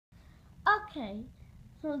Okay,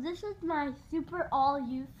 so this is my super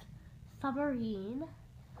all-use submarine.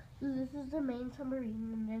 So this is the main submarine,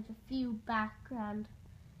 and there's a few background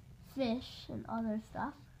fish and other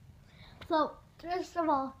stuff. So first of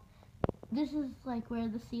all, this is like where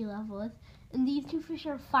the sea level is, and these two fish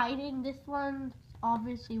are fighting. This one's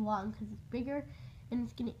obviously won because it's bigger, and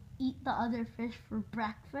it's gonna eat the other fish for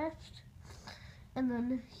breakfast. And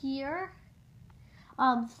then here,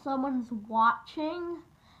 someone's watching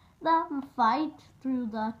them fight through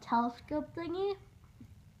the telescope thingy.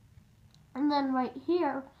 And then right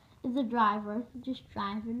here is the driver just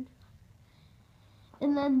driving.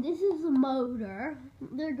 And then this is the motor.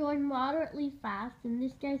 They're going moderately fast, and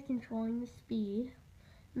this guy's controlling the speed.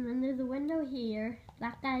 And then there's a window here.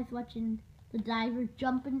 That guy's watching the diver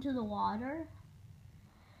jump into the water.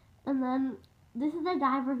 And then this is the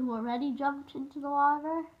diver who already jumped into the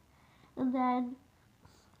water. And then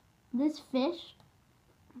this fish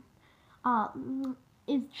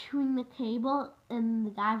is chewing the cable, and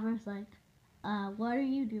the diver's like, what are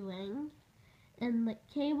you doing? And the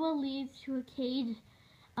cable leads to a cage,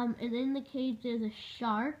 and in the cage there's a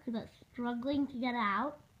shark that's struggling to get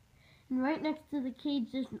out. And right next to the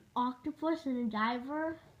cage there's an octopus and a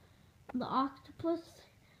diver. The octopus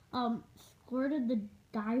squirted the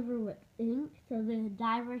diver with ink, so the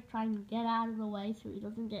diver's trying to get out of the way so he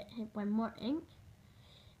doesn't get hit by more ink.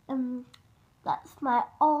 And that's my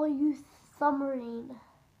all-use submarine.